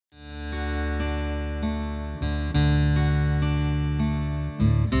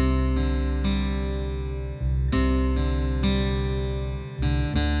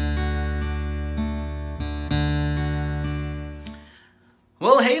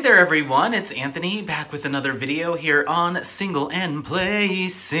hey there everyone, it's Anthony back with another video here on Single and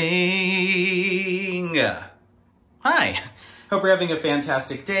Placing. Hi, hope you're having a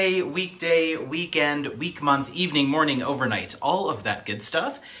fantastic day, weekday, weekend, week, month, evening, morning, overnight, all of that good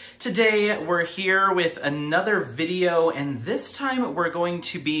stuff. Today we're here with another video, and this time we're going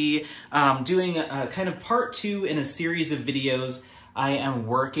to be doing a kind of part 2 in a series of videos I am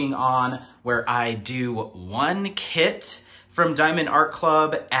working on where I do one kit from Diamond Art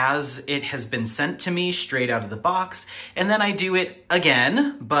Club as it has been sent to me straight out of the box, and then I do it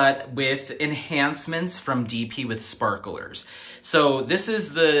again, but with enhancements from DP with sparklers. So this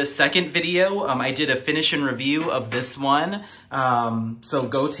is the second video. I did a finish and review of this one, so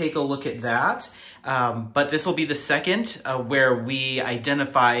go take a look at that. But this will be the second where we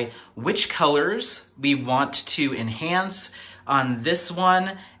identify which colors we want to enhance on this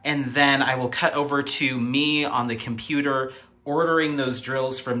one, and then I will cut over to me on the computer ordering those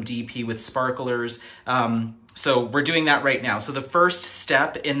drills from DP with sparklers. So we're doing that right now. So the first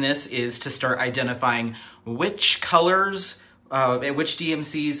step in this is to start identifying which colors, which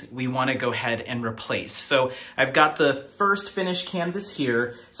DMCs we want to go ahead and replace. So I've got the first finished canvas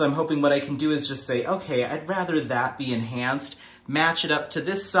here, so I'm hoping what I can do is just say, okay, I'd rather that be enhanced, match it up to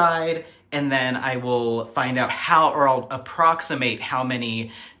this side, and then I will find out how, or I'll approximate how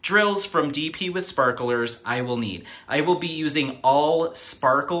many drills from DP with sparklers I will need. I will be using all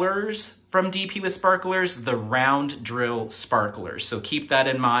sparklers from DP with sparklers, the round drill sparklers. So keep that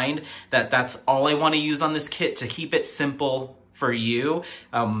in mind, that that's all I want to use on this kit to keep it simple for you.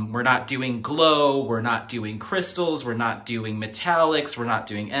 We're not doing glow, we're not doing crystals, we're not doing metallics, we're not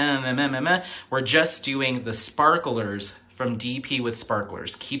doing we're just doing the sparklers from DP with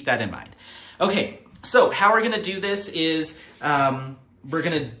sparklers. Keep that in mind. Okay, so how we're gonna do this is we're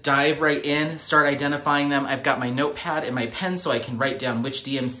gonna dive right in, start identifying them. I've got my notepad and my pen so I can write down which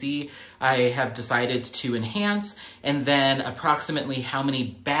DMC I have decided to enhance, and then approximately how many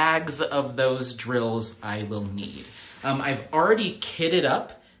bags of those drills I will need. I've already kitted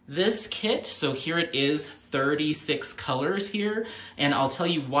up this kit, so here it is, 36 colors here, and I'll tell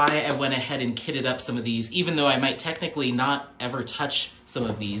you why I went ahead and kitted up some of these, even though I might technically not ever touch some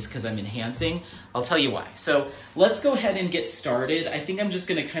of these because I'm enhancing. I'll tell you why. So let's go ahead and get started. I think I'm just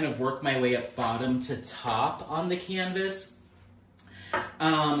gonna kind of work my way up bottom to top on the canvas.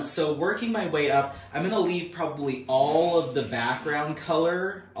 So working my way up, I'm gonna leave probably all of the background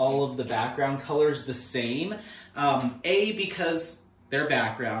colors the same. A, because their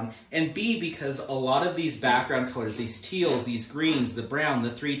background, and B, because a lot of these background colors, these teals, these greens, the brown, the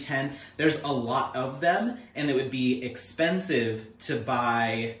 310, there's a lot of them, and it would be expensive to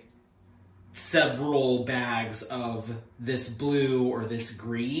buy several bags of this blue or this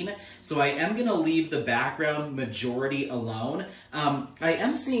green. So I am gonna leave the background majority alone. I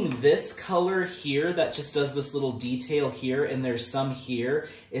am seeing this color here that just does this little detail here, and there's some here.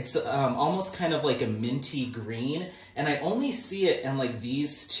 It's almost kind of like a minty green, and I only see it in like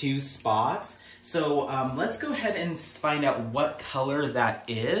these two spots. So let's go ahead and find out what color that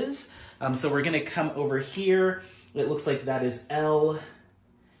is. So we're gonna come over here. It looks like that is L,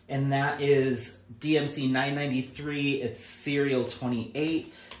 and that is DMC 993, it's serial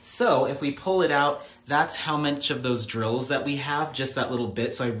 28. So if we pull it out, that's how much of those drills that we have, just that little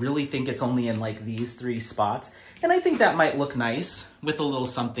bit. So I really think it's only in like these 3 spots. And I think that might look nice with a little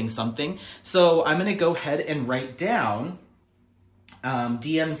something something. So I'm gonna go ahead and write down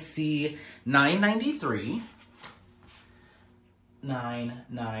DMC 993,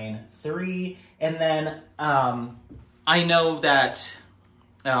 993, and then I know that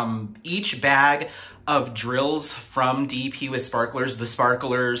each bag of drills from DP with sparklers, the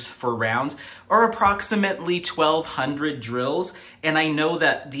sparklers for rounds, are approximately 1,200 drills, and I know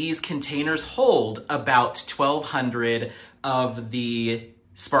that these containers hold about 1,200 of the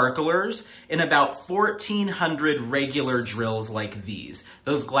sparklers and about 1,400 regular drills like these.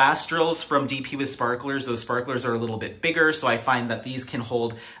 Those glass drills from DP with sparklers, those sparklers are a little bit bigger, so I find that these can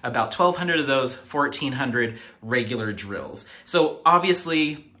hold about 1,200 of those, 1,400 regular drills. So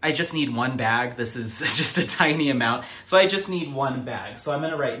obviously, I just need one bag. This is just a tiny amount, so I just need one bag. So I'm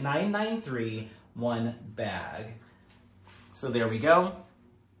gonna write 993, one bag. So there we go.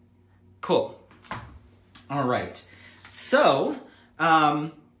 Cool. All right. So,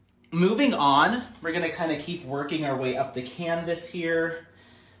 moving on, we're gonna kind of keep working our way up the canvas here.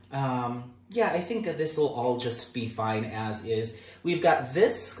 Yeah, I think that this will all just be fine as is. We've got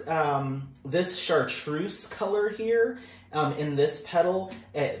this, this chartreuse color here in this petal,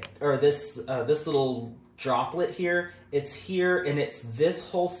 or this little droplet here, it's here, and it's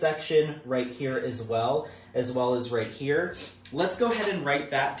this whole section right here as well as right here. Let's go ahead and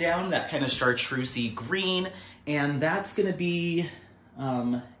write that down, that kind of chartreusey green, and that's gonna be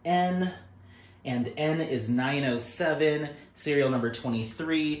N, and N is 907, serial number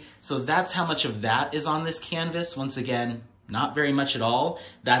 23. So that's how much of that is on this canvas. Once again, not very much at all.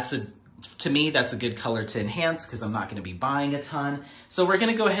 To me, that's a good color to enhance because I'm not gonna be buying a ton. So we're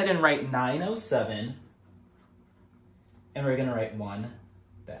gonna go ahead and write 907, and we're gonna write 1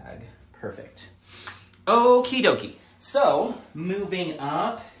 bag. Perfect. Okie dokie. So moving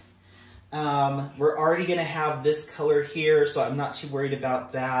up, we're already gonna have this color here, so I'm not too worried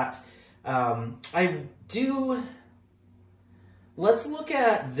about that. Let's look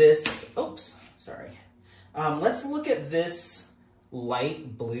at this, oops, sorry. Let's look at this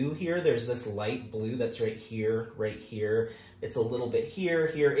light blue here. There's this light blue that's right here, right here. It's a little bit here,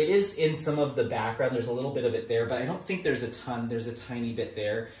 here. It is in some of the background. There's a little bit of it there, but I don't think there's a ton. There's a tiny bit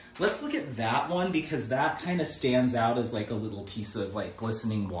there. Let's look at that one because that kind of stands out as like a little piece of like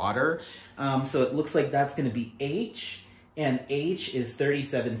glistening water. So it looks like that's gonna be H, and H is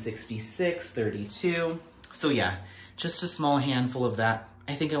 3766, 32. So yeah, just a small handful of that.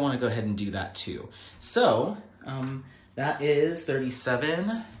 I think I wanna go ahead and do that too. So that is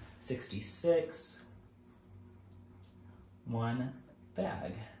 3766, 1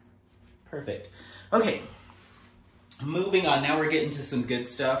 bag. Perfect. Okay, moving on. Now we're getting to some good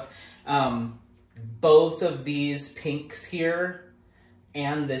stuff. Both of these pinks here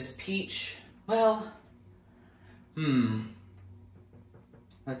and this peach, well,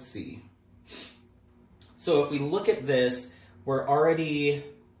 let's see. So if we look at this, we're already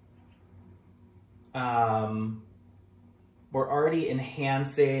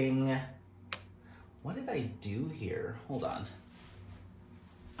enhancing. What did I do here? Hold on.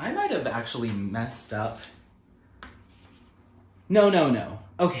 I might have actually messed up. No.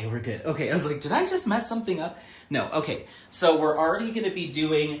 Okay, we're good. Okay, I was like, did I just mess something up? No, okay. So we're already gonna be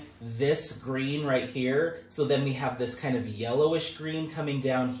doing this green right here. So then we have this kind of yellowish green coming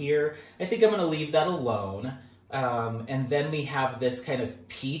down here. I think I'm gonna leave that alone. And then we have this kind of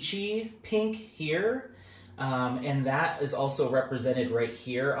peachy pink here. And that is also represented right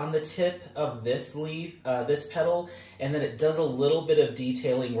here on the tip of this leaf, this petal. And then it does a little bit of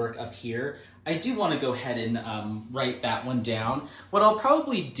detailing work up here. I do want to go ahead and write that one down. What I'll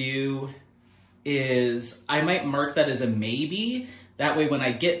probably do is I might mark that as a maybe. That way when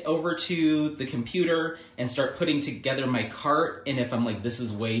I get over to the computer and start putting together my cart, and if I'm like, this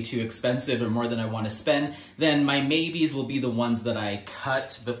is way too expensive or more than I want to spend, then my maybes will be the ones that I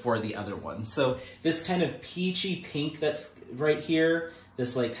cut before the other ones. So this kind of peachy pink that's right here,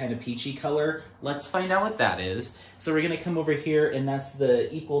 this like kind of peachy color, let's find out what that is. So we're gonna come over here, and that's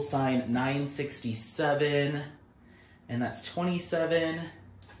the equal sign 967, and that's 27.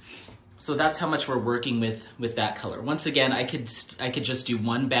 So that's how much we're working with that color. Once again, I could just do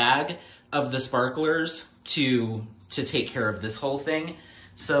 1 bag of the sparklers to take care of this whole thing.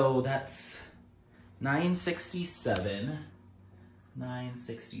 So that's 967,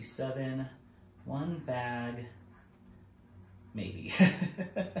 1 bag, maybe.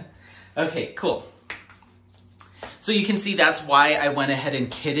 Okay, cool. So you can see that's why I went ahead and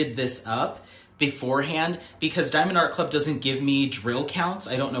kitted this up beforehand, because Diamond Art Club doesn't give me drill counts.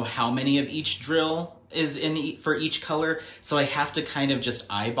 I don't know how many of each drill is for each color, so I have to kind of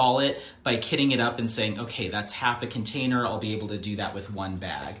just eyeball it by kitting it up and saying, okay, that's half a container. I'll be able to do that with 1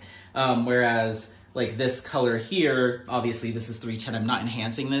 bag. Whereas like this color here, obviously this is 310, I'm not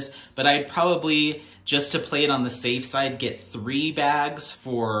enhancing this, but I'd probably, just to play it on the safe side, get 3 bags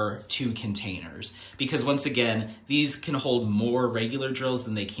for 2 containers. Because once again, these can hold more regular drills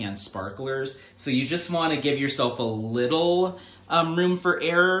than they can sparklers. So you just want to give yourself a little room for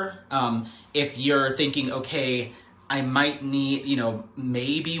error. If you're thinking, okay, I might need, you know,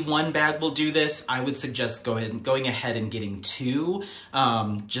 maybe 1 bag will do this, I would suggest going ahead and getting 2,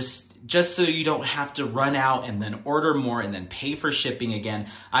 just so you don't have to run out and then order more and then pay for shipping again.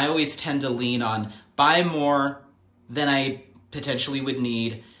 I always tend to lean on buy more than I potentially would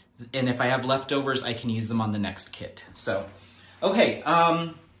need, and if I have leftovers, I can use them on the next kit. So, okay,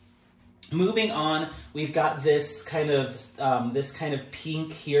 moving on, we've got this kind of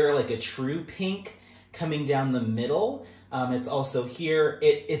pink here, like a true pink, coming down the middle. It's also here.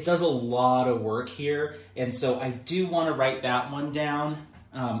 It does a lot of work here, and so I do want to write that one down.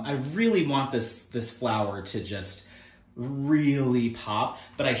 I really want this flower to just really pop,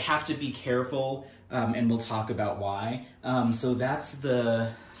 but I have to be careful, and we'll talk about why. So that's the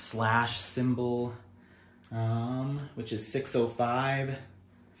slash symbol, which is 605,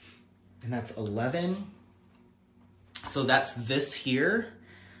 and that's 11. So that's this here.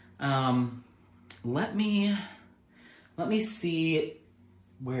 Let me see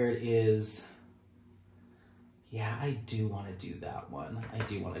where it is. Yeah, I do want to do that one.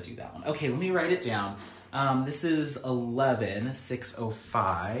 Okay, let me write it down. This is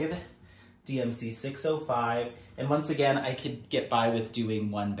 11605, DMC 605. And once again, I could get by with doing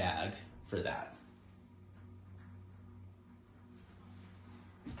one bag for that.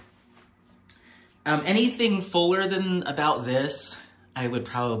 Anything fuller than about this, I would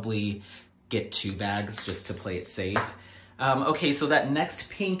probably get 2 bags just to play it safe. Okay, so that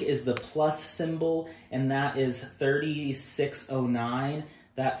next pink is the plus symbol, and that is 3609.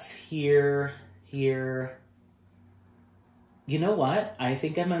 That's here, here. You know what? I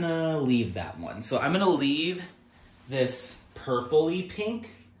think I'm gonna leave that one. So I'm gonna leave this purpley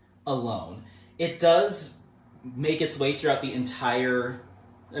pink alone. It does make its way throughout the entire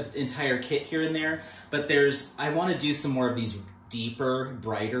kit here and there, but I want to do some more of these deeper,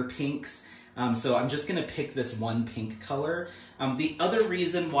 brighter pinks. So I'm just going to pick this one pink color. The other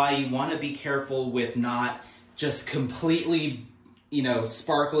reason why you want to be careful with not just completely,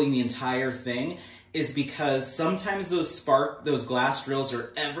 sparkling the entire thing is because sometimes those glass drills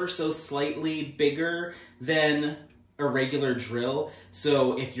are ever so slightly bigger than a regular drill.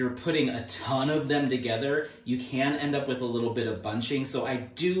 So if you're putting a ton of them together, you can end up with a little bit of bunching. So I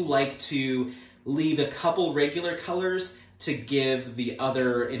do like to leave a couple regular colors to give the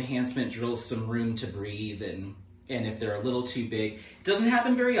other enhancement drills some room to breathe, and if they're a little too big. It doesn't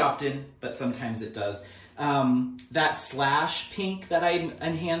happen very often, but sometimes it does. That slash pink that I'm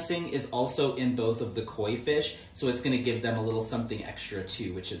enhancing is also in both of the koi fish, so it's going to give them a little something extra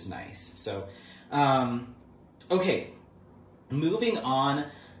too, which is nice. So, okay, moving on.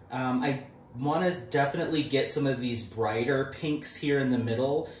 I want to definitely get some of these brighter pinks here in the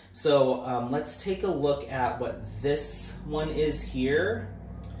middle. So let's take a look at what this one is here.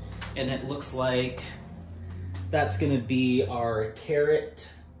 And it looks like that's going to be our carat,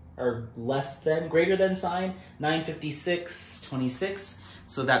 or greater than sign, 956.26.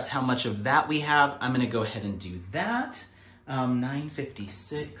 So that's how much of that we have. I'm going to go ahead and do that.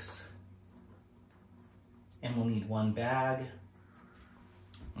 956. And we'll need 1 bag.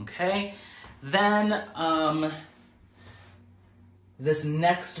 Okay. Then this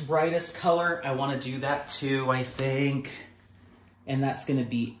next brightest color, I want to do that too, I think. And that's going to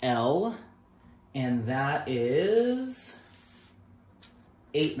be L. And that is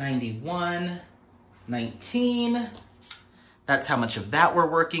 891.19. That's how much of that we're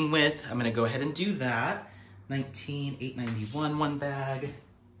working with. I'm going to go ahead and do that. 891, 1 bag.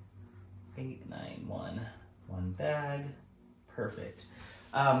 891, 1 bag. Perfect.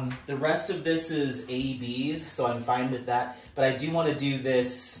 The rest of this is ABs, so I'm fine with that. But I do want to do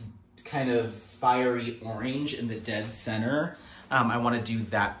this kind of fiery orange in the dead center. I want to do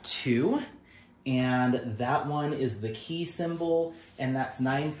that too. And that one is the key symbol, and that's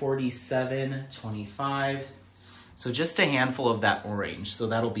 947.25. So just a handful of that orange, so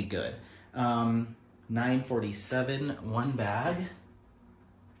that'll be good. 947, 1 bag.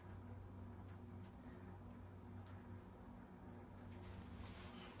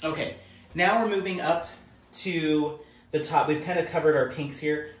 Okay, now we're moving up to the top. We've kind of covered our pinks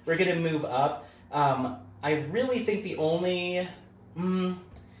here. We're going to move up. I really think the only...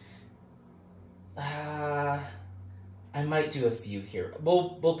 I might do a few here.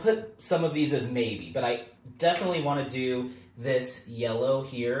 We'll put some of these as maybe, but I definitely want to do this yellow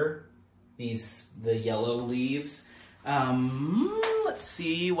here. The yellow leaves. Let's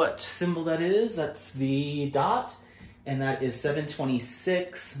see what symbol that is. That's the dot. And that is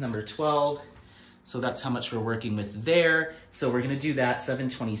 726, number 12. So that's how much we're working with there. So we're going to do that.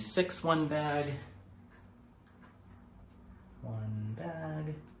 726, 1 bag. 1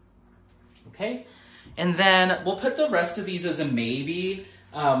 bag. Okay. And then we'll put the rest of these as a maybe.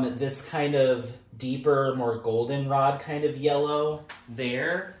 This kind of deeper, more goldenrod kind of yellow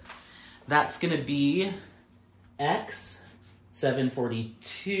there. That's going to be X,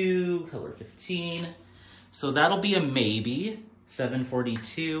 742, color 15. So that'll be a maybe,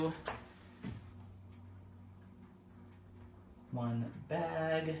 742. 1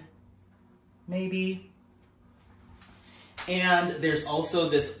 bag, maybe. And there's also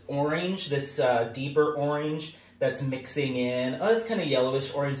this orange, this deeper orange that's mixing in. Oh, it's kind of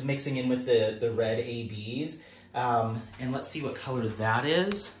yellowish orange mixing in with the red ABs. And let's see what color that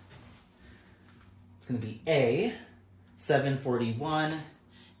is. It's going to be A, 741.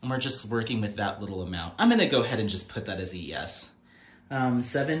 And we're just working with that little amount. I'm going to go ahead and just put that as a yes.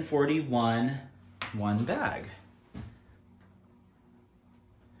 741, 1 bag.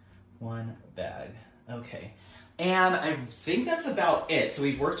 1 bag. Okay. And I think that's about it. So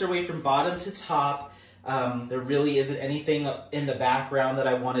we've worked our way from bottom to top. There really isn't anything in the background that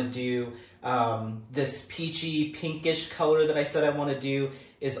I want to do. This peachy pinkish color that I said I want to do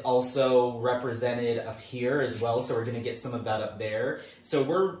is also represented up here as well. So we're going to get some of that up there. So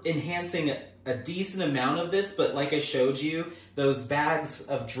we're enhancing a decent amount of this, but like I showed you, those bags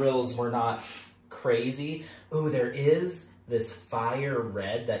of drills were not crazy. Oh, there is this fire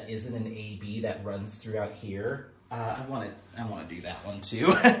red that isn't an AB that runs throughout here. I want to do that one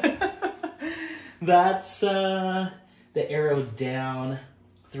too. That's the arrow down,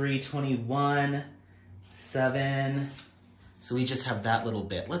 321, 7. So we just have that little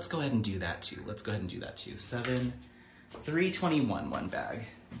bit. Let's go ahead and do that too. 7, 321, one bag.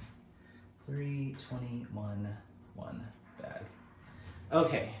 321, one bag.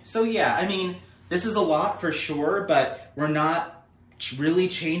 Okay, so yeah, I mean, this is a lot for sure, but we're not really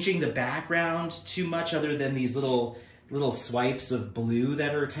changing the background too much other than these little swipes of blue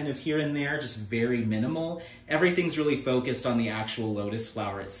that are kind of here and there, just very minimal. Everything's really focused on the actual lotus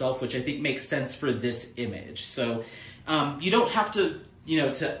flower itself, which I think makes sense for this image. So you don't have to,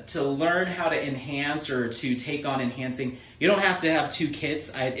 to learn how to enhance or to take on enhancing, you don't have to have 2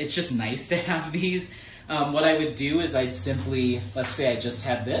 kits. It's just nice to have these. What I would do is I'd simply, let's say I just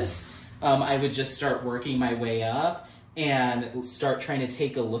had this, I would just start working my way up and start trying to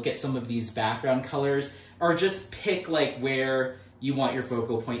take a look at some of these background colors, or just pick like where you want your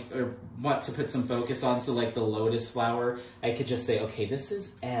focal point or want to put some focus on. So like the lotus flower, I could just say, okay, this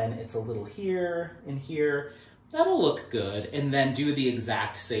is N, it's a little here and here, that'll look good, and then do the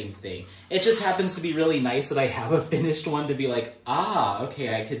exact same thing. It just happens to be really nice that I have a finished one to be like,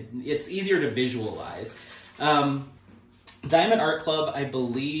 okay, it's easier to visualize. Diamond Art Club, I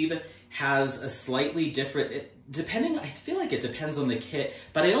believe, has a slightly different, I feel like it depends on the kit,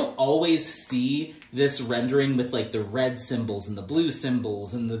 but I don't always see this rendering with like the red symbols and the blue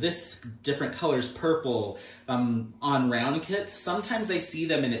symbols and this different colors, purple, on round kits. Sometimes I see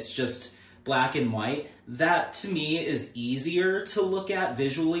them and it's just black and white. That to me is easier to look at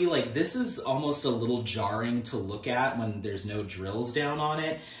visually. Like this is almost a little jarring to look at when there's no drills down on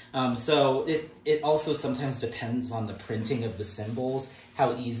it. So it also sometimes depends on the printing of the symbols,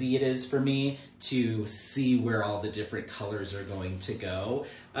 how easy it is for me to see where all the different colors are going to go.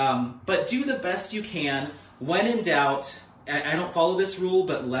 But do the best you can. When in doubt, I don't follow this rule,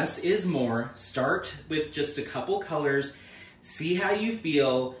 but less is more. Start with just a couple colors, see how you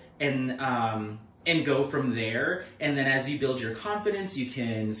feel, and go from there. And then as you build your confidence, you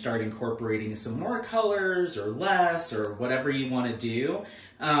can start incorporating some more colors or less or whatever you want to do.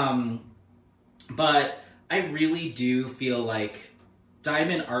 But I really do feel like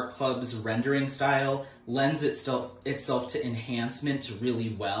Diamond Art Club's rendering style lends itself to enhancement really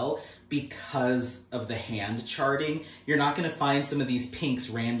well because of the hand charting. You're not going to find some of these pinks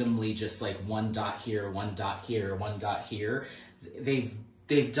randomly just like one dot here, one dot here, one dot here.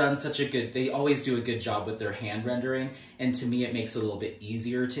 They've done such a good, they always do a good job with their hand rendering, and to me it makes it a little bit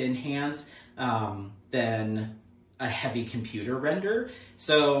easier to enhance than a heavy computer render.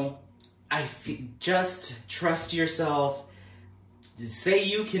 So just trust yourself, say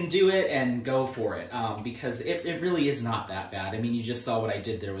you can do it and go for it, because it really is not that bad. I mean, you just saw what I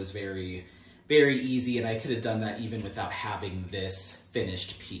did there was very, very easy, and I could have done that even without having this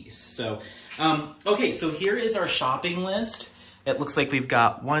finished piece. So, okay, so here is our shopping list. It looks like we've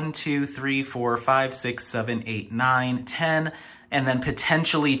got 1, 2, 3, 4, 5, 6, 7, 8, 9, 10, and then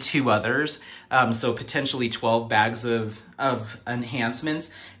potentially 2 others. So potentially 12 bags of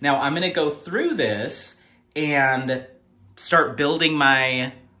enhancements. Now I'm gonna go through this and start building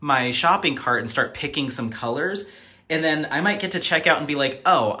my shopping cart and start picking some colors. And then I might get to checkout and be like,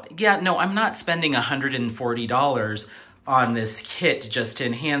 oh, yeah, no, I'm not spending $140 on this kit just to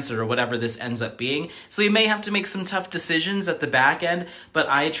enhance it or whatever this ends up being. So you may have to make some tough decisions at the back end, but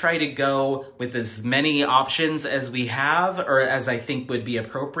I try to go with as many options as we have or as I think would be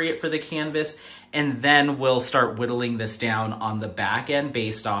appropriate for the canvas, and then we'll start whittling this down on the back end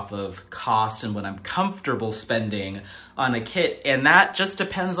based off of cost and what I'm comfortable spending on a kit. And that just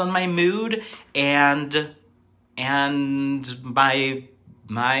depends on my mood and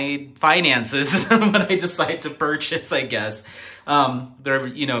my finances when I decide to purchase, I guess.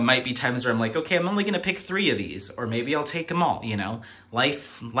 There, might be times where I'm like, okay, I'm only going to pick 3 of these, or maybe I'll take them all,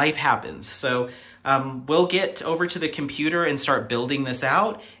 life happens. So we'll get over to the computer and start building this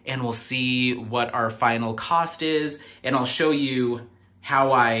out, and we'll see what our final cost is, and I'll show you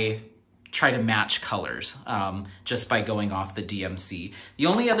how I try to match colors just by going off the DMC.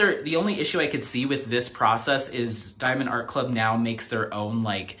 The only issue I could see with this process is Diamond Art Club now makes their own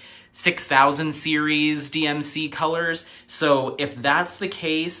like 6000 series DMC colors. So if that's the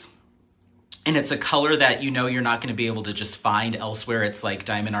case, and it's a color that you know you're not going to be able to just find elsewhere, it's like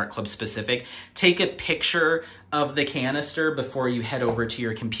Diamond Art Club specific, take a picture of the canister before you head over to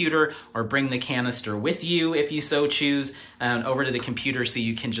your computer, or bring the canister with you if you so choose over to the computer so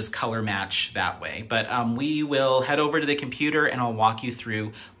you can just color match that way. But we will head over to the computer and I'll walk you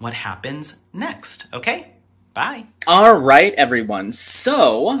through what happens next, okay? Bye. All right, everyone.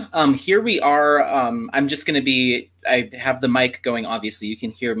 So here we are. I'm just going to be, I have the mic going, obviously you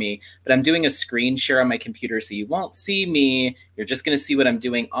can hear me, but I'm doing a screen share on my computer so you won't see me. You're just going to see what I'm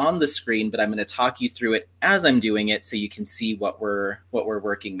doing on the screen, but I'm going to talk you through it as I'm doing it so you can see what we're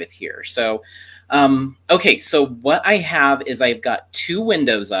working with here. So, okay, so what I have is I've got 2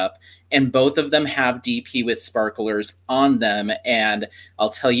 windows up, and both of them have DP with sparklers on them, and I'll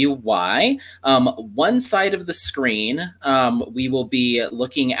tell you why. One side of the screen, we will be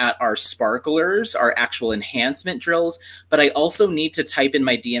looking at our sparklers, our actual enhancement drills, but I also need to type in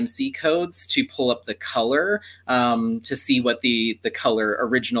my DMC codes to pull up the color to see what the color,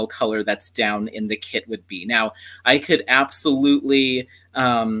 original color that's down in the kit would be. Now, I could absolutely,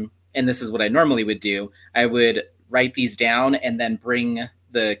 and this is what I normally would do, I would write these down and then bring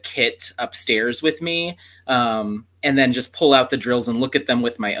the kit upstairs with me, and then just pull out the drills and look at them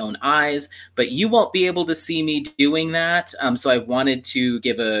with my own eyes. But you won't be able to see me doing that. So I wanted to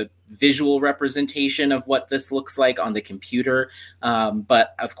give a visual representation of what this looks like on the computer.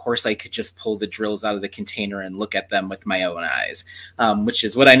 But of course I could just pull the drills out of the container and look at them with my own eyes, which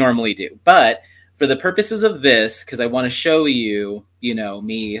is what I normally do. But for the purposes of this, because I want to show you, you know,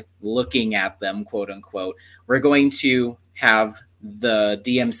 me looking at them, quote unquote, we're going to have the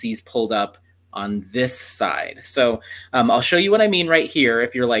DMCs pulled up on this side. So I'll show you what I mean right here.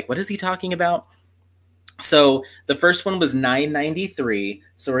 If you're like, what is he talking about? So the first one was $9.93.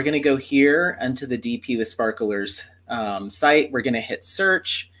 So we're going to go here into the DP with Sparklers site. We're going to hit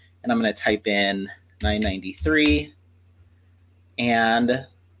search, and I'm going to type in $9.93. And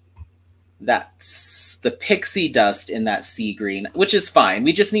that's the pixie dust in that sea green, which is fine.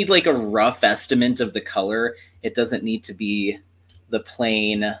 We just need like a rough estimate of the color. It doesn't need to be the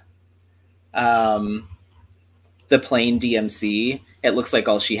plain DMC. It looks like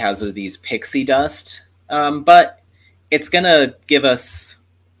all she has are these pixie dust, but it's gonna give us.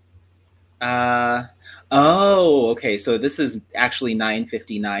 Oh, okay. So this is actually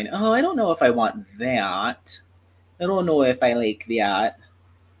 $9.59. Oh, I don't know if I want that. I don't know if I like that.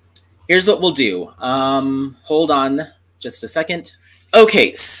 Here's what we'll do. Hold on just a second.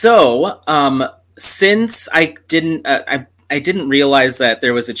 Okay, so since I didn't realize that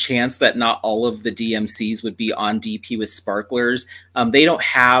there was a chance that not all of the DMCs would be on DP with sparklers. They don't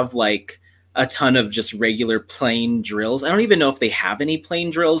have like a ton of just regular plain drills. I don't even know if they have any plain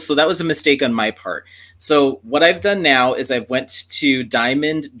drills, so that was a mistake on my part. So what I've done now is I've went to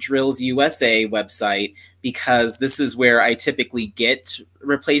Diamond Drills USA website, because this is where I typically get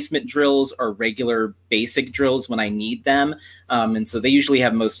replacement drills or regular basic drills when I need them. And so they usually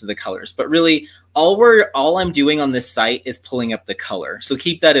have most of the colors. But really, all I'm doing on this site is pulling up the color. So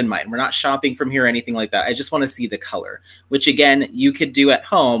keep that in mind. We're not shopping from here or anything like that. I just want to see the color, which again, you could do at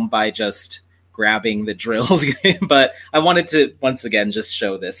home by just grabbing the drills. But I wanted to, once again, just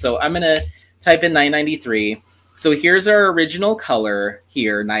show this. So I'm going to type in 993. So here's our original color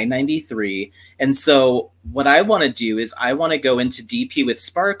here, 993. And so what I want to do is I want to go into DP with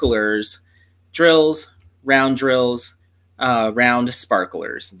sparklers, drills, round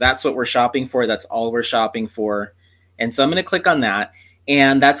sparklers. That's what we're shopping for. That's all we're shopping for. And so I'm going to click on that.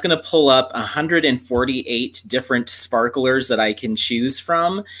 And that's going to pull up 148 different sparklers that I can choose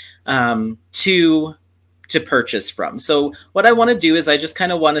from to purchase from. So what I want to do is I just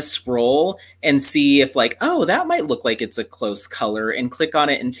kind of want to scroll and see if like, oh, that might look like it's a close color, and click on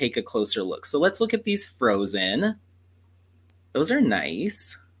it and take a closer look. So let's look at these frozen. Those are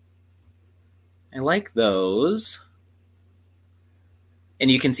nice. I like those.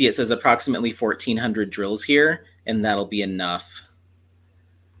 And you can see it says approximately 1,400 drills here, and that'll be enough.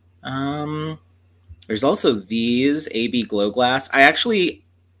 There's also these AB Glow Glass. I actually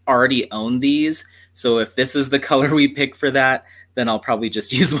already own these. So if this is the color we pick for that, then I'll probably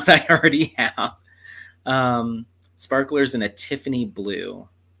just use what I already have. Sparklers in a Tiffany blue.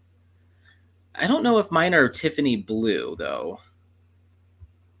 I don't know if mine are Tiffany blue, though.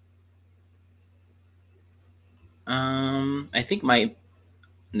 I think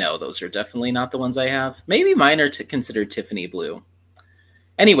no, those are definitely not the ones I have. Maybe mine are considered Tiffany blue.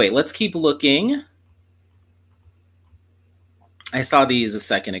 Anyway, let's keep looking. I saw these a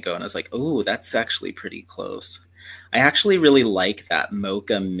second ago and I was like, oh, that's actually pretty close. I actually really like that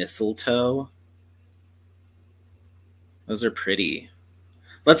mocha mistletoe. Those are pretty.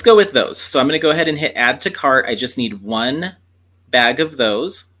 Let's go with those. So I'm going to go ahead and hit add to cart. I just need one bag of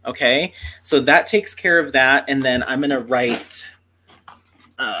those. Okay, so that takes care of that. And then I'm going to write,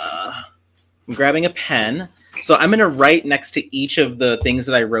 I'm grabbing a pen. So I'm going to write next to each of the things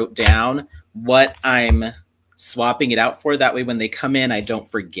that I wrote down what I'm swapping it out for. That way when they come in, I don't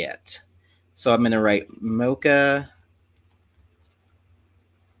forget. So I'm going to write mocha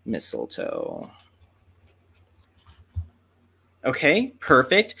mistletoe. Okay,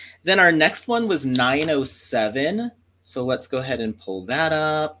 perfect. Then our next one was 907. So let's go ahead and pull that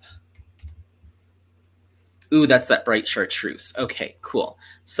up. Ooh, that's that bright chartreuse. Okay, cool.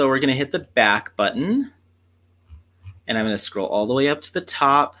 So we're going to hit the back button. And I'm going to scroll all the way up to the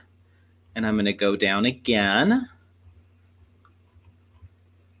top. And I'm going to go down again.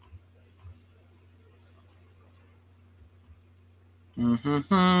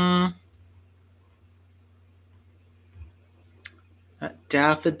 That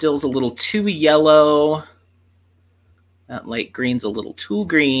daffodil's a little too yellow. That light green's a little too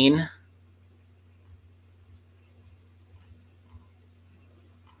green.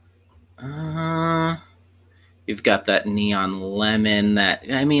 You've got that neon lemon that,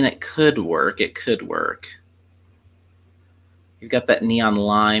 I mean, it could work. It could work. You've got that neon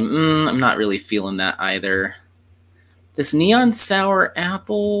lime. I'm not really feeling that either. This neon sour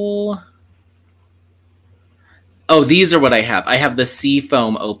apple. Oh, these are what I have. I have the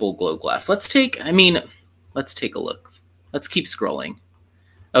Seafoam Opal Glow Glass. Let's take a look. Let's keep scrolling.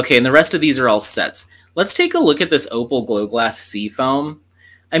 Okay, and the rest of these are all sets. Let's take a look at this Opal Glow Glass Seafoam.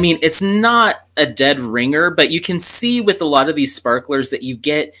 I mean, it's not a dead ringer, but you can see with a lot of these sparklers that you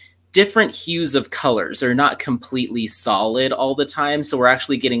get different hues of colors. They're not completely solid all the time, so we're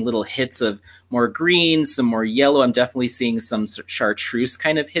actually getting little hits of more green, some more yellow. I'm definitely seeing some chartreuse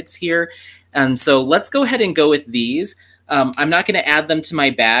kind of hits here. And so let's go ahead and go with these. I'm not going to add them to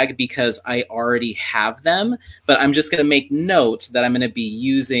my bag because I already have them, but I'm just going to make note that I'm going to be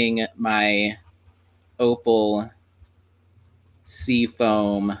using my Opal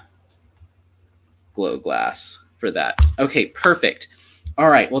Seafoam Glow Glass for that. Okay, perfect. All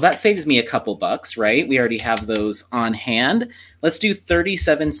right, well, that saves me a couple bucks, right? We already have those on hand. Let's do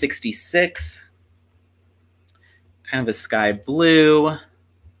 $37.66. Kind of a sky blue.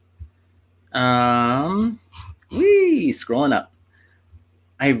 Scrolling up.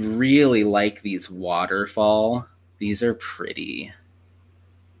 I really like these waterfall. These are pretty.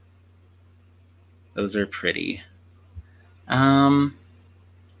 Those are pretty. I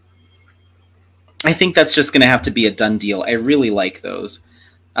think that's just going to have to be a done deal. I really like those.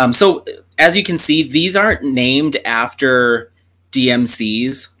 So as you can see, these aren't named after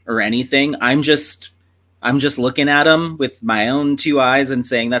DMCs or anything. I'm just looking at them with my own two eyes and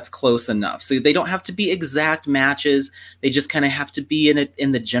saying that's close enough. So they don't have to be exact matches. They just kind of have to be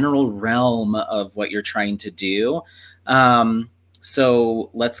in the general realm of what you're trying to do.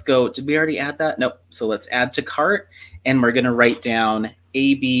 So let's go. Did we already add that? Nope. So let's add to cart, and we're going to write down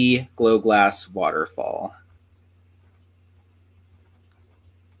AB Glow Glass Waterfall.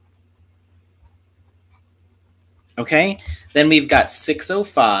 Okay, then we've got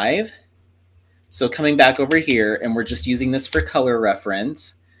 605. So coming back over here, and we're just using this for color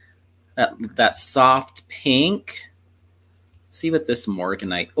reference. That soft pink. Let's see what this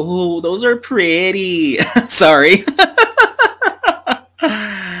Morganite. Oh, those are pretty. Sorry.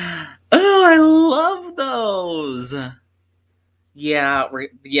 Oh, I love those. Yeah,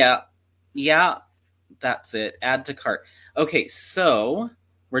 yeah. That's it. Add to cart. Okay, so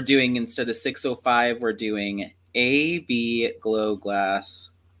we're doing, instead of 605, we're doing AB Glow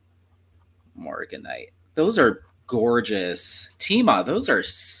Glass Morganite. Those are gorgeous. Tima, those are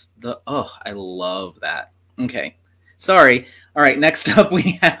I love that. Okay. Sorry. All right, next up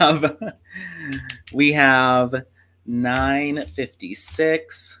we have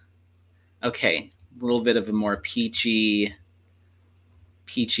 956. Okay, a little bit of a more peachy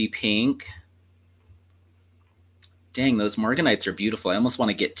pink. Dang, those Morganites are beautiful. I almost want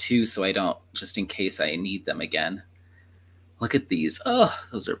to get two so I don't, just in case I need them again. Look at these. Oh,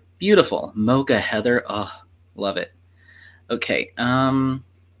 those are beautiful. Mocha Heather. Oh, love it. Okay.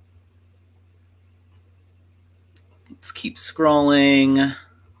 Let's keep scrolling.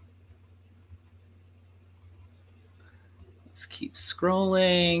 Let's keep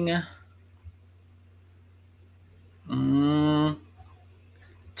scrolling.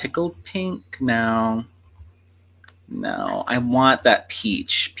 Tickled pink? No. No, I want that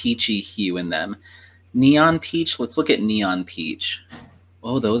peachy hue in them. Neon peach? Let's look at neon peach.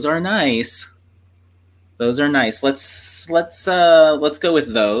 Oh, those are nice. Those are nice. Let's go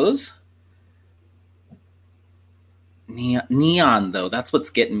with those. Neon, though, that's what's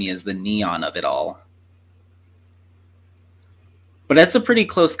getting me, is the neon of it all. But that's a pretty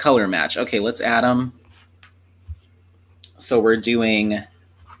close color match. Okay, let's add them. So we're doing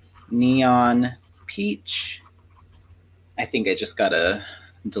neon peach. I think I just got a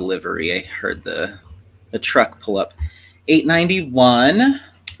delivery. I heard the truck pull up. $8.91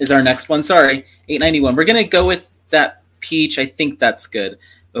 is our next one. Sorry, $8.91. We're gonna go with that peach. I think that's good.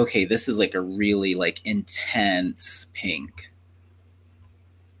 Okay, this is like a really like intense pink.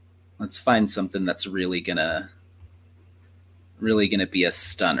 Let's find something that's really gonna be a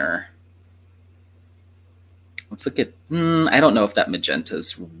stunner. Let's look at, I don't know if that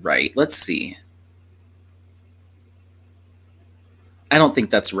magenta's right. Let's see. I don't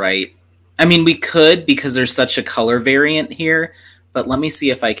think that's right. I mean, we could, because there's such a color variant here, but let me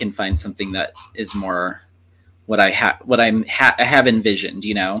see if I can find something that is more what I have envisioned,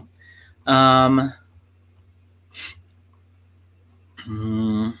 you know?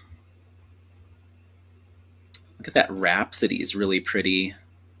 Look at that Rhapsody is really pretty.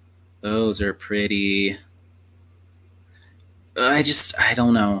 Those are pretty. I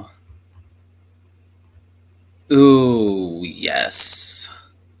don't know. Ooh, yes.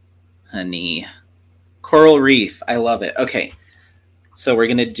 Honey. Coral Reef. I love it. Okay. So we're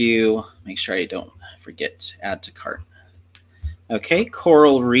going to do, make sure I don't forget, add to cart. Okay,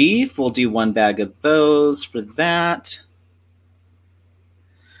 Coral Reef. We'll do 1 bag of those for that.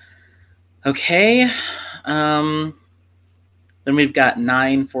 Okay. Then we've got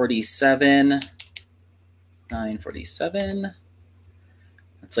 947. 947.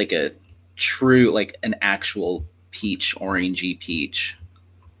 It's like a true, like an actual peach, orangey peach.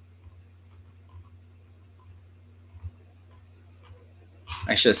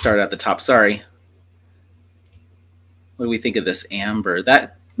 I should have started at the top. Sorry. What do we think of this amber?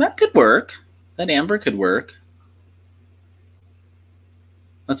 That could work. That amber could work.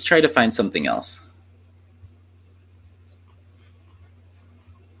 Let's try to find something else.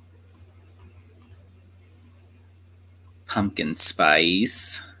 Pumpkin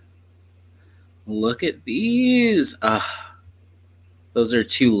spice. Look at these. Those are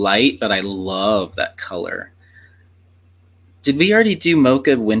too light, but I love that color. Did we already do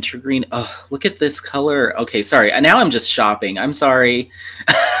mocha wintergreen? Oh, look at this color. Okay, sorry. Now I'm just shopping. I'm sorry.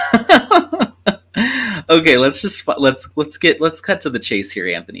 Okay, let's cut to the chase here,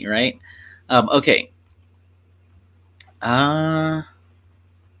 Anthony, right? Okay.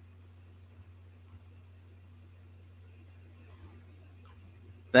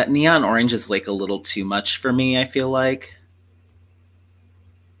 That neon orange is like a little too much for me, I feel like.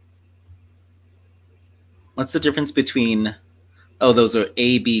 What's the difference between... Oh, those are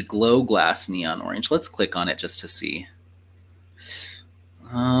AB Glow Glass Neon Orange. Let's click on it just to see.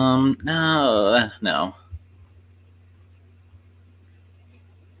 No.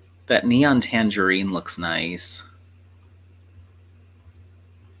 That Neon Tangerine looks nice.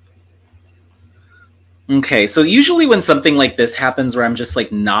 Okay, so usually when something like this happens where I'm just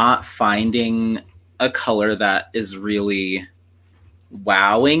like not finding a color that is really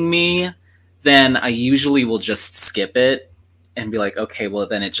wowing me, then I usually will just skip it and be like, okay, well,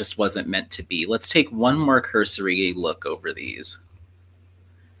 then it just wasn't meant to be. Let's take one more cursory look over these.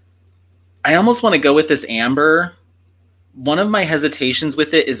 I almost want to go with this amber. One of my hesitations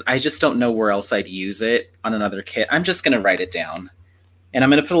with it is I just don't know where else I'd use it on another kit. I'm just going to write it down. And I'm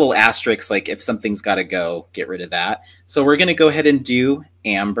going to put a little asterisk, like if something's got to go, get rid of that. So we're going to go ahead and do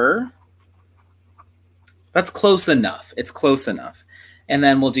amber. That's close enough. It's close enough. And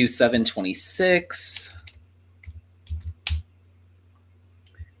then we'll do 726.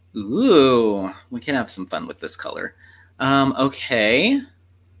 Ooh, we can have some fun with this color. Okay.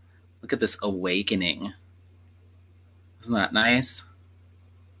 Look at this Awakening. Isn't that nice?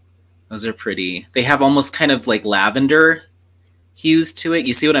 Those are pretty. They have almost kind of like lavender hues to it.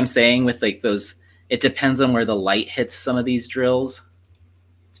 You see what I'm saying with like those? It depends on where the light hits some of these drills.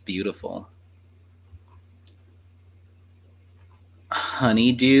 It's beautiful.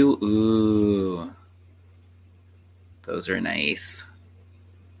 Honeydew. Ooh. Those are nice.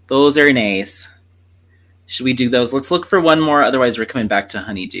 Those are nice. Should we do those? Let's look for one more. Otherwise, we're coming back to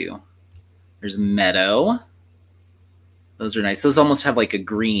Honeydew. There's Meadow. Those are nice. Those almost have like a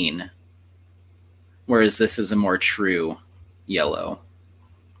green. Whereas this is a more true yellow.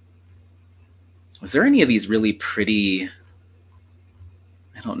 Is there any of these really pretty?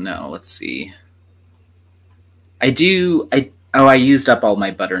 I don't know. Let's see. I used up all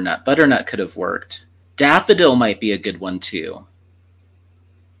my butternut. Butternut could have worked. Daffodil might be a good one too.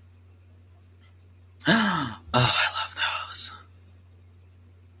 Oh, I love those.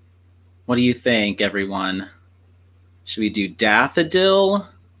 What do you think, everyone? Should we do daffodil?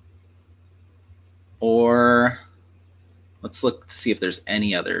 Or let's look to see if there's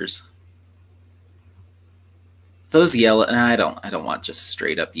any others. Those yellow, I don't want just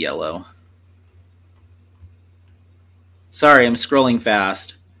straight up yellow. Sorry, I'm scrolling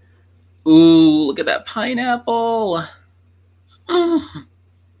fast. Ooh, look at that pineapple. Oh,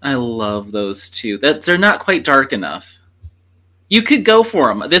 I love those too. They're not quite dark enough. You could go for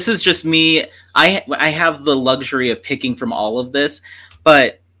them. This is just me. I have the luxury of picking from all of this,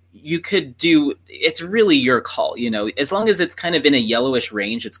 but you could do, it's really your call, you know, as long as it's kind of in a yellowish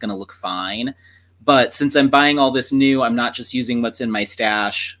range, it's going to look fine. But since I'm buying all this new, I'm not just using what's in my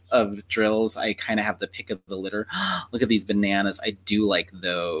stash of drills. I kind of have the pick of the litter. Look at these bananas. I do like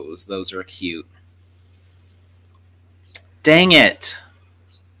those. Those are cute. Dang it.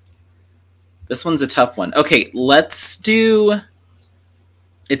 This one's a tough one. Okay, let's do...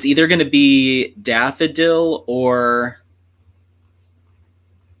 It's either going to be daffodil or...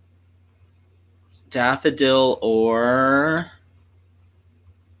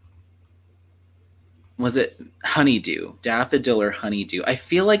 Was it honeydew? Daffodil or honeydew? I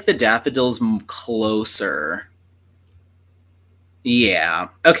feel like the daffodil's closer. Yeah.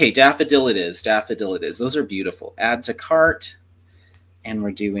 Okay, daffodil it is. Daffodil it is. Those are beautiful. Add to cart. And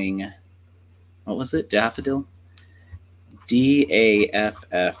we're doing... What was it? Daffodil? Daffodil.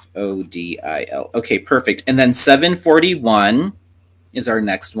 Okay, perfect. And then 741 is our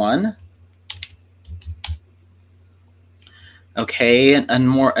next one. Okay,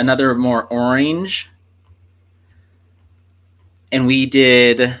 another more orange. And we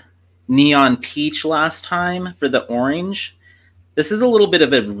did neon peach last time for the orange. This is a little bit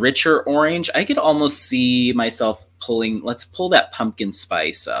of a richer orange. I could almost see myself pulling, let's pull that pumpkin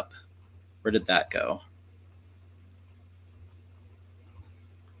spice up. Where did that go?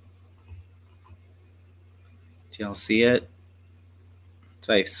 Do y'all see it?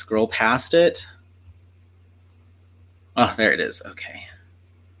 Did I scroll past it? Oh, there it is. Okay.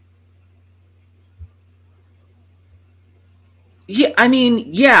 Yeah, I mean,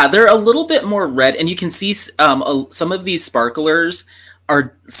 yeah, they're a little bit more red, and you can see some of these sparklers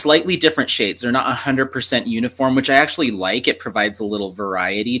are slightly different shades. They're not 100% uniform, which I actually like. It provides a little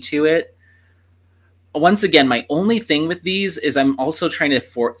variety to it. Once again, my only thing with these is I'm also trying to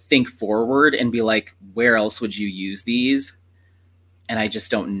think forward and be like, where else would you use these? And I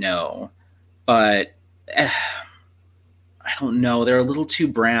just don't know. But I don't know. They're a little too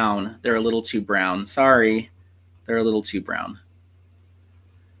brown. They're a little too brown. Sorry. They're a little too brown.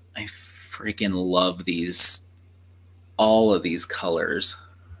 I freaking love these, all of these colors.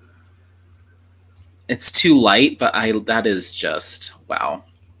 It's too light, but that is just, wow.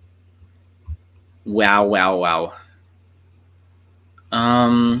 Wow, wow, wow.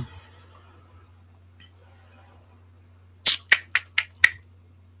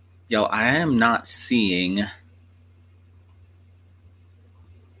 Yo, I am not seeing...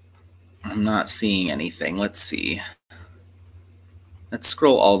 I'm not seeing anything. Let's see. Let's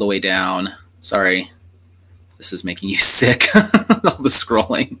scroll all the way down. Sorry. This is making you sick. All the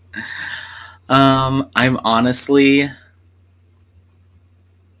scrolling. I'm honestly...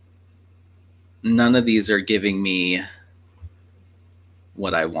 None of these are giving me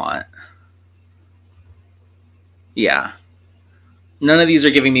what I want. Yeah. None of these are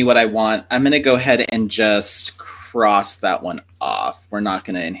giving me what I want. I'm going to go ahead and just cross that one off. We're not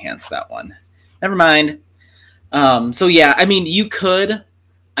going to enhance that one. Never mind. So yeah, I mean, you could.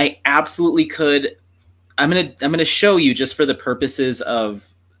 I absolutely could. I'm gonna show you, just for the purposes of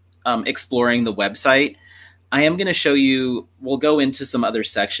exploring the website. I am going to show you, we'll go into some other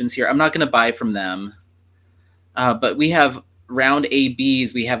sections here. I'm not going to buy from them, but we have round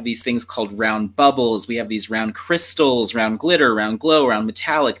ABs. We have these things called round bubbles. We have these round crystals, round glitter, round glow, round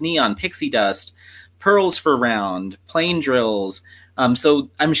metallic, neon, pixie dust, pearls for round, plain drills. So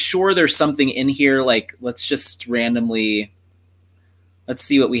I'm sure there's something in here, like, let's just randomly, let's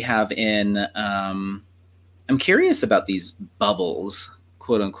see what we have in, I'm curious about these bubbles.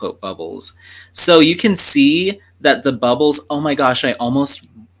 Quote unquote bubbles. So you can see that the bubbles, oh my gosh, there's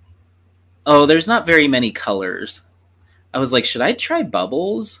not very many colors. I was like, should I try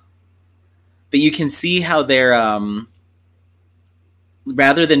bubbles? But you can see how they're,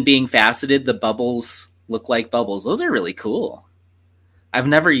 rather than being faceted, the bubbles look like bubbles. Those are really cool. I've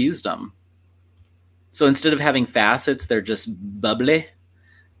never used them. So instead of having facets, they're just bubbly.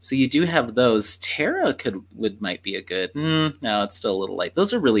 So you do have those. Terra might be a good. No, it's still a little light.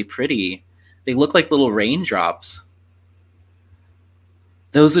 Those are really pretty. They look like little raindrops.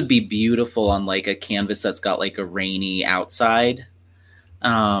 Those would be beautiful on like a canvas that's got like a rainy outside.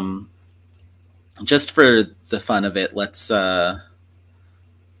 Just for the fun of it, let's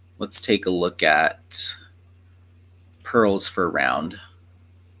take a look at pearls for round.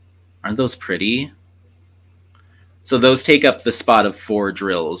 Aren't those pretty? So those take up the spot of 4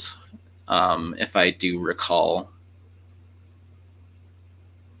 drills, if I do recall.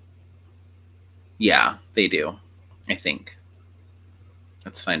 Yeah, they do, I think.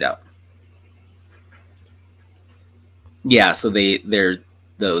 Let's find out. Yeah, so they're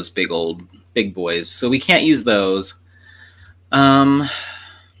those big boys. So we can't use those. I'm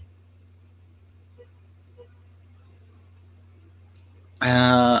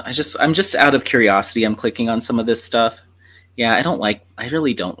just out of curiosity, I'm clicking on some of this stuff. Yeah, I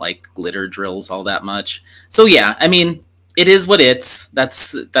really don't like glitter drills all that much. So yeah, I mean, it is what it's.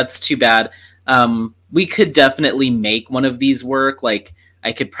 That's too bad. We could definitely make one of these work. Like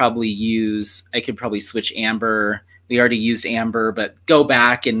I could probably switch amber. We already used amber, but go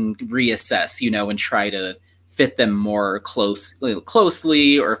back and reassess, and try to fit them more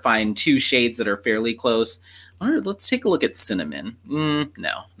closely or find 2 shades that are fairly close. Let's take a look at cinnamon.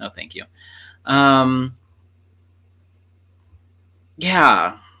 No, thank you.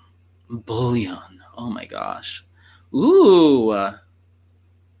 Yeah, bullion. Oh my gosh. Ooh,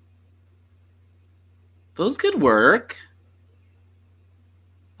 those could work.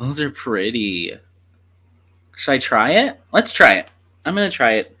 Those are pretty. Should I try it? Let's try it. I'm going to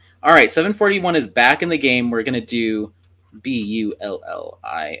try it. All right, 741 is back in the game. We're going to do Bullion.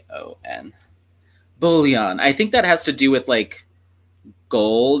 Bullion. I think that has to do with like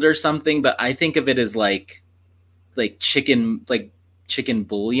gold or something, but I think of it as like chicken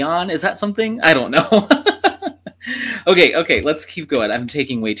bouillon. Is that something? I don't know. Okay, let's keep going. I'm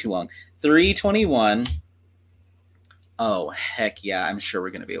taking way too long. 321. Oh, heck yeah. I'm sure we're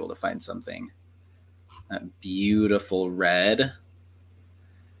going to be able to find something. That beautiful red.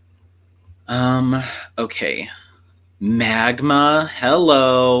 Okay. Magma.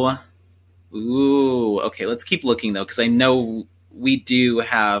 Hello. Ooh, okay, let's keep looking though, because I know we do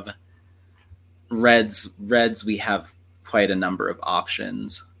have reds. We have quite a number of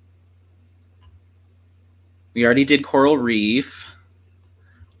options. We already did coral reef.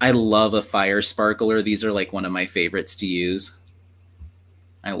 I love a fire sparkler. These are like one of my favorites to use.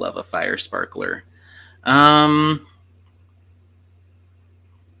 I love a fire sparkler.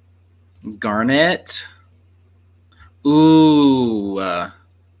 Garnet. Ooh.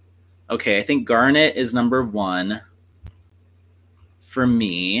 Okay, I think garnet is number 1 for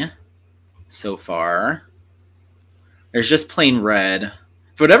me so far. There's just plain red.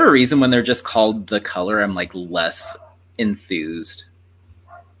 For whatever reason, when they're just called the color, I'm like less enthused.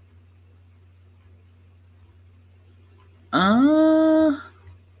 I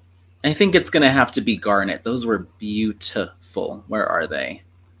think it's going to have to be garnet. Those were beautiful. Where are they?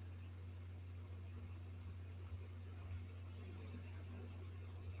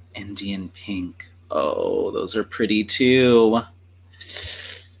 Indian pink. Oh, those are pretty too.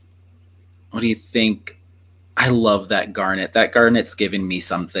 What do you think? I love that garnet. That garnet's giving me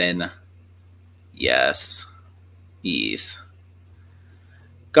something. Yes. Yes.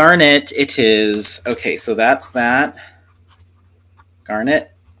 Garnet it is. Okay, so that's that.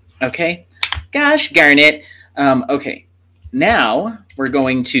 Garnet. Okay. Gosh, garnet. Okay. Now we're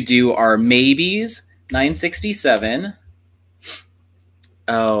going to do our maybes. 967.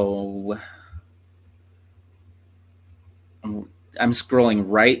 Oh. I'm scrolling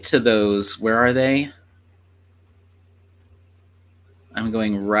right to those. Where are they? I'm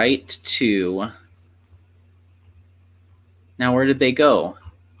going right to... Now, where did they go?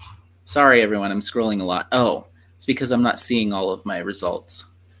 Sorry, everyone. I'm scrolling a lot. Oh, it's because I'm not seeing all of my results.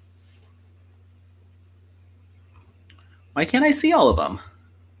 Why can't I see all of them?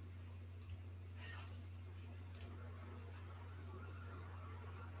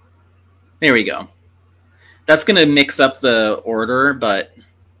 There we go. That's going to mix up the order, but...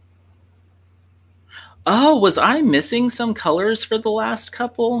 Oh, was I missing some colors for the last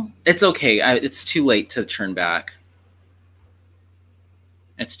couple? It's okay. It's too late to turn back.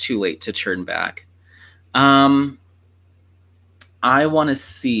 It's too late to turn back. I want to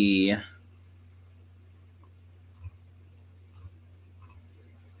see...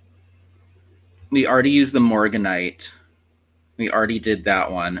 We already used the Morganite. We already did that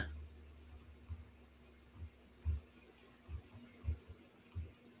one.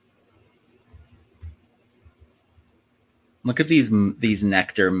 Look at these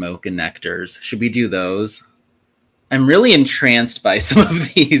nectar mocha nectars. Should we do those? I'm really entranced by some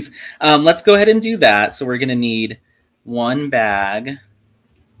of these. Let's go ahead and do that. So we're going to need 1 bag.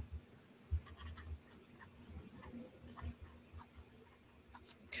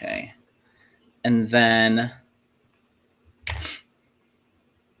 Okay. And then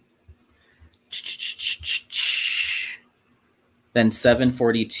then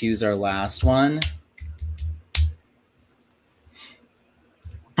 742 is our last one.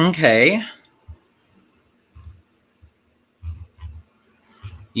 Okay.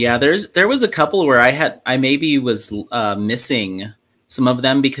 Yeah, there was a couple where I maybe was missing some of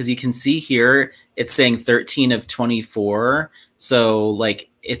them, because you can see here it's saying 13 of 24. So like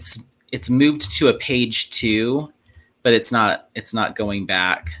it's moved to a page 2, but it's not going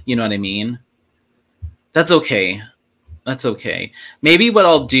back. You know what I mean? That's okay. That's okay. Maybe what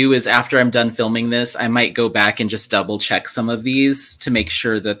I'll do is, after I'm done filming this, I might go back and just double check some of these to make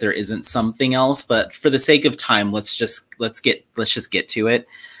sure that there isn't something else. But for the sake of time, let's just get to it.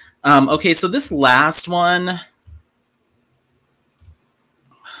 Okay, so this last one,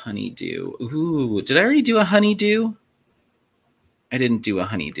 honeydew. Ooh, did I already do a honeydew? I didn't do a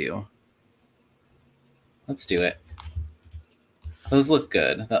honeydew. Let's do it. Those look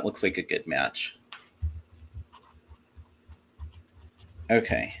good. That looks like a good match.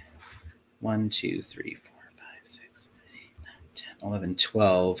 Okay. 1, 2, 3, 4, 5, 6, 8, 9, 10, 11,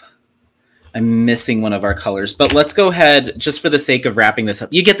 12. I'm missing one of our colors, but let's go ahead, just for the sake of wrapping this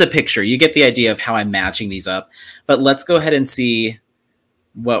up. You get the picture. You get the idea of how I'm matching these up. But let's go ahead and see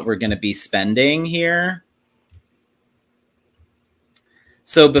what we're going to be spending here.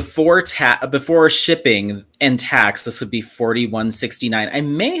 So before shipping and tax, this would be $41.69. I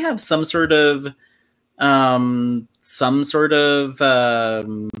may have some sort of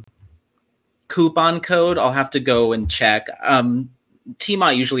coupon code. I'll have to go and check.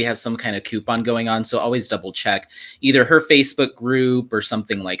 Tmont usually has some kind of coupon going on, so always double check either her Facebook group or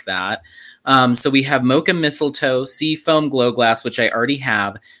something like that. So we have Mocha Mistletoe, Seafoam Glow Glass, which I already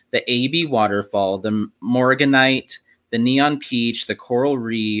have, the AB Waterfall, the Morganite, the Neon Peach, the Coral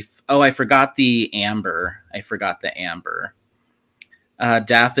Reef. Oh, I forgot the Amber.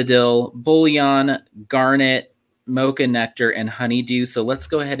 Daffodil, Bullion, Garnet, Mocha Nectar, and Honeydew. So let's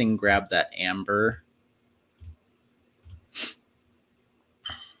go ahead and grab that Amber.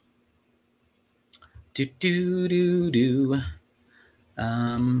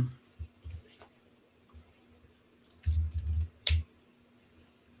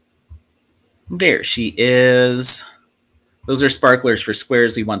 There she is. Those are sparklers for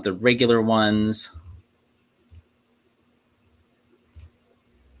squares. We want the regular ones.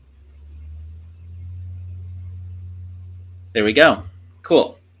 There we go.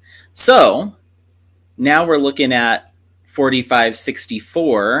 Cool. So now we're looking at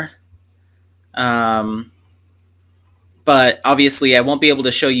 $45.64. But obviously I won't be able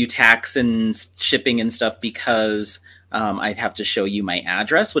to show you tax and shipping and stuff, because I'd have to show you my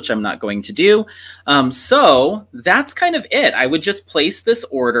address, which I'm not going to do. So that's kind of it. I would just place this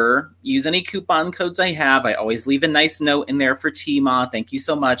order, use any coupon codes I have. I always leave a nice note in there for Tima. Thank you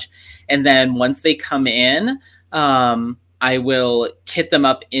so much. And then once they come in, I will kit them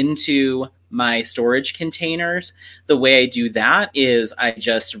up into my storage containers. The way I do that is I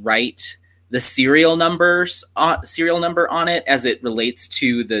just write the serial number on it as it relates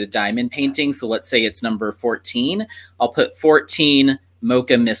to the diamond painting. So let's say it's number 14. I'll put 14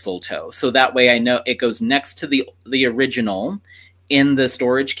 Mocha Mistletoe. So that way I know it goes next to the original in the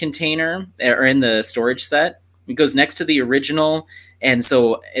storage container, or in the storage set. It goes next to the original. And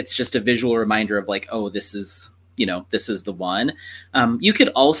so it's just a visual reminder of like, oh, this is, this is the one. You could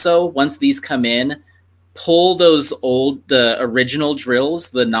also, once these come in, pull the original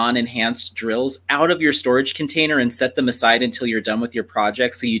drills, the non-enhanced drills, out of your storage container and set them aside until you're done with your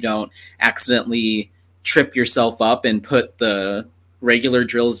project, so you don't accidentally trip yourself up and put the regular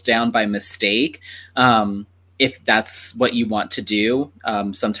drills down by mistake. If that's what you want to do,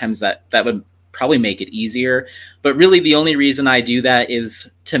 sometimes that would probably make it easier. But really the only reason I do that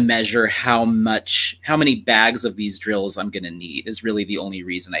is to measure how many bags of these drills I'm going to need, is really the only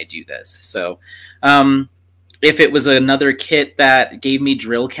reason I do this. So if it was another kit that gave me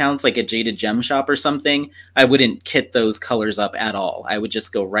drill counts, like a Jaded Gem Shop or something, I wouldn't kit those colors up at all. I would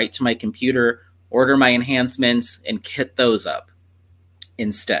just go right to my computer, order my enhancements, and kit those up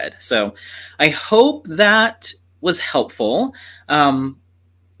instead. So I hope that was helpful.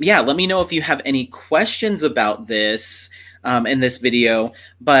 Yeah, let me know if you have any questions about this in this video.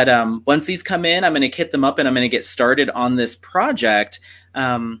 But once these come in, I'm going to kit them up and I'm going to get started on this project.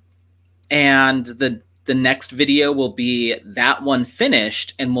 And The next video will be that one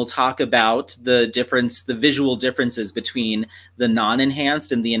finished, and we'll talk about the difference, the visual differences between the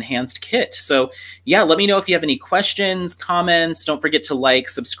non-enhanced and the enhanced kit. So yeah, let me know if you have any questions, comments. Don't forget to like,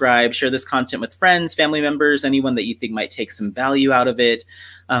 subscribe, share this content with friends, family members, anyone that you think might take some value out of it.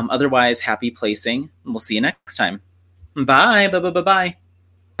 Otherwise, happy placing, and we'll see you next time. Bye, bye, bye, bye, bye.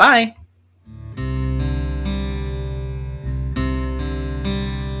 Bye.